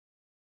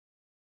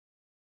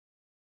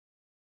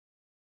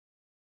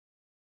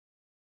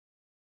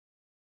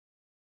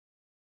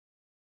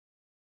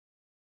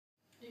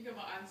You got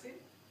my eyes in?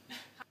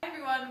 Hi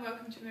everyone,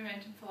 welcome to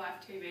Momentum for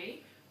Life TV.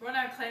 We're on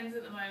our cleanse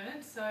at the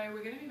moment, so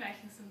we're going to be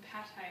making some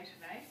pate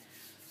today,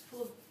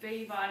 full of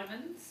B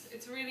vitamins.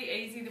 It's really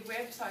easy. The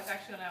website's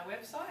actually on our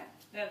website.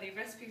 Now the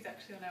recipe's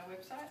actually on our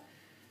website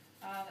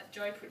that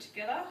Joy put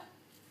together.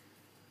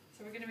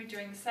 So we're going to be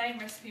doing the same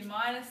recipe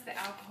minus the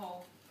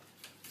alcohol.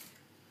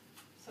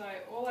 So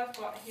all I've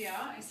got here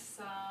is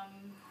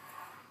some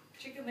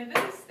chicken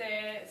livers.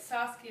 They're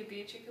Saskia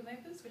beer chicken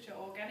livers, which are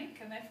organic,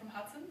 and they're from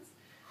Hudson's.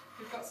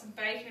 We've got some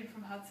bacon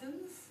from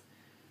Hudson's.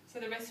 So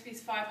the recipe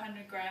is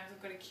 500 grams.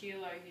 I've got a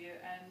kilo here,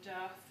 and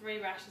 3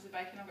 rashers of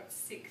bacon. I've got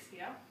 6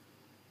 here.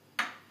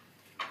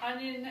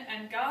 Onion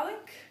and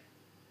garlic,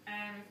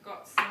 and we've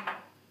got some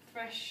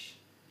fresh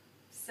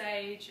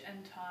sage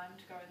and thyme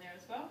to go in there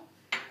as well,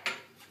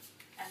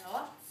 and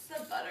lots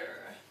of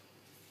butter.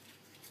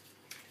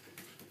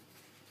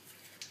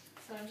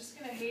 So I'm just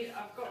going to heat.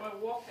 I've got my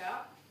wok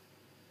out.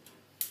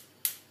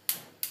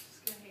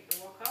 Just going to heat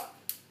the wok up.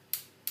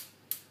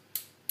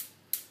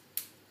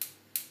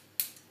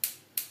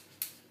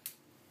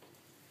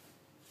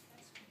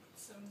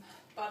 Some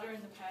butter in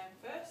the pan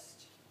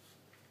first.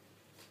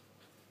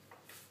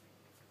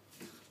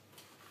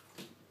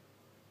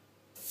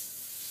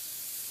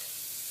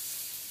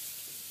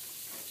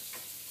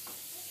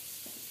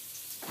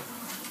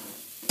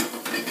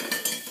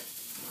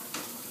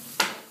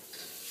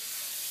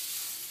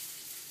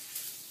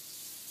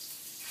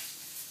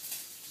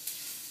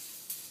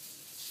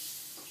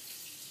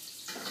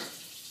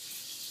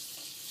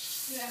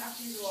 You don't have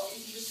to use a lot,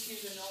 you can just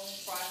use a normal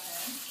fry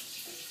pan.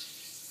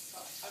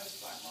 But I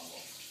just like my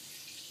wok.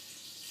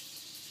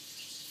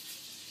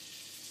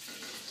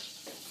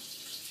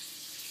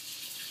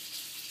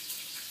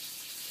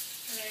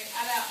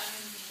 Add our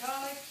onions and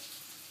garlic.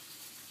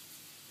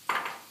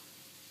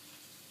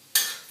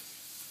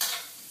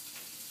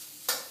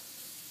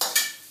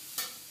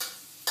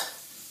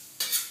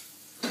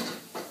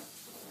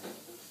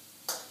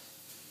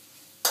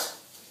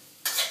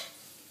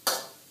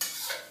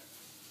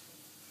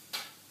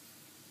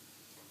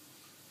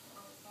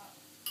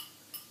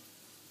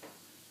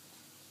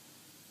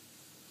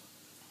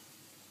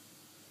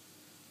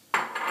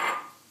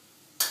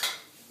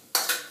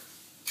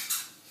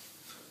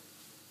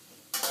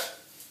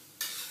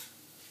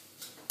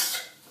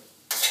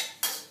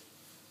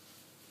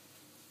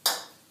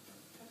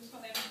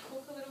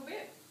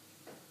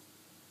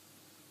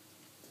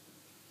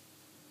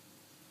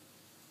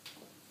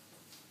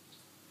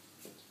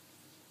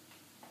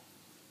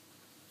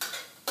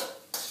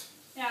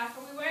 Now, if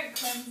we weren't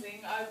cleansing,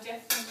 I would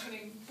definitely put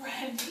in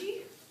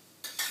brandy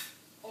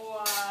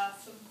or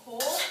some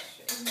port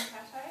in the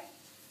pate.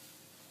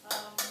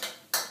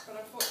 But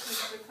unfortunately,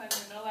 for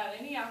cleansing, we're not allowed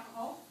any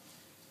alcohol,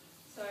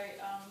 so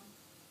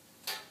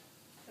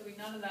there'll be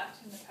none of that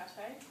in the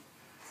pate.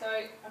 So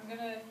I'm going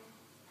to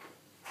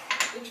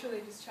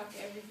literally just chuck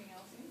everything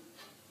else in.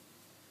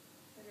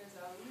 There goes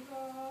our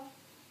liver.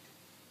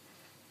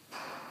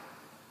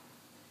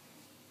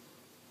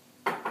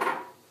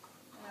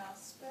 And our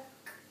speck.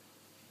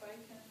 Bacon.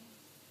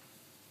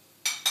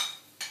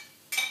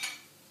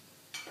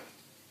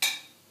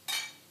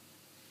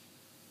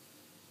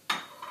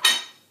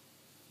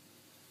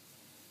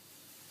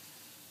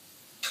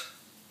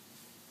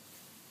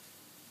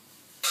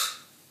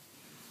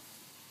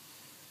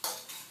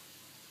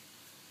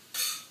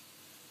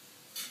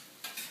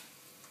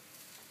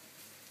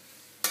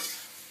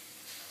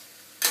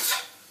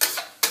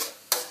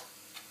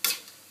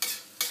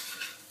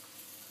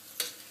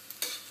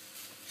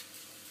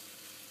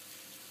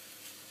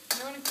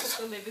 You don't want to cook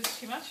the livers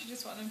too much, you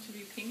just want them to be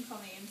pink on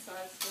the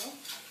inside still.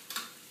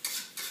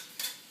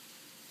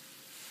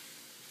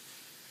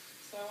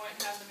 So I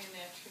won't have them in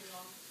there too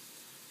long.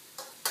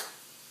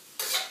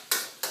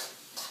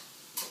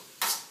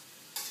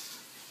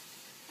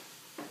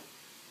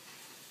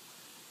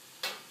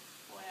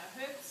 All our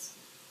herbs.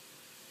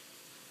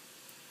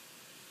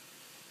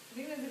 I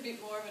think there's a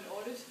bit more of an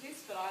order to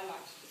this, but I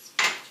like to just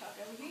chuck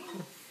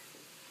everything.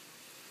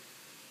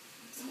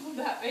 It's all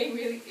about being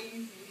really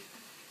easy.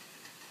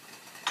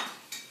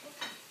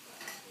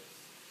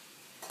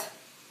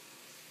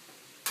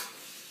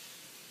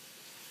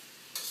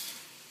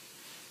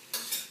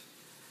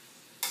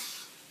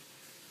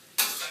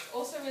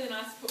 Also really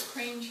nice to put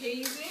cream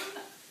cheese in.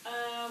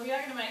 We are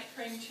going to make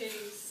cream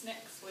cheese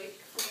next week.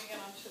 We're going to get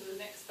on to the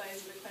next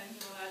phase of the cleanse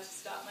and we're allowed to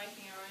start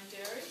making our own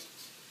dairy.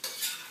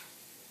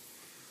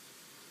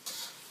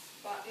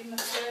 But in the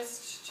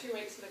first 2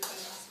 weeks of the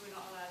cleanse, we're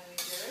not allowed any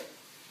dairy.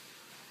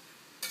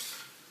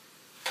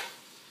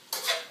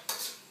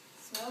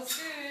 Smells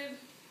good.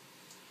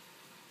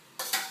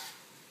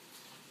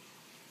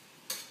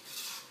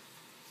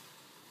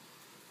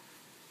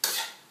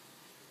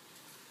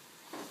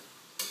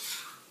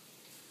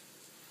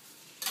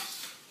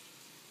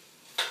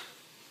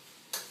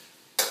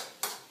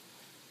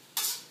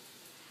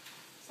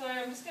 So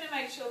I'm just going to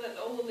make sure that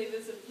all the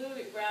livers are a little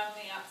bit brown on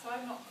the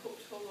outside, not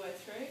cooked all the way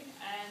through,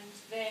 and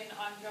then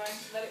I'm going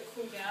to let it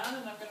cool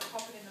down and I'm going to pop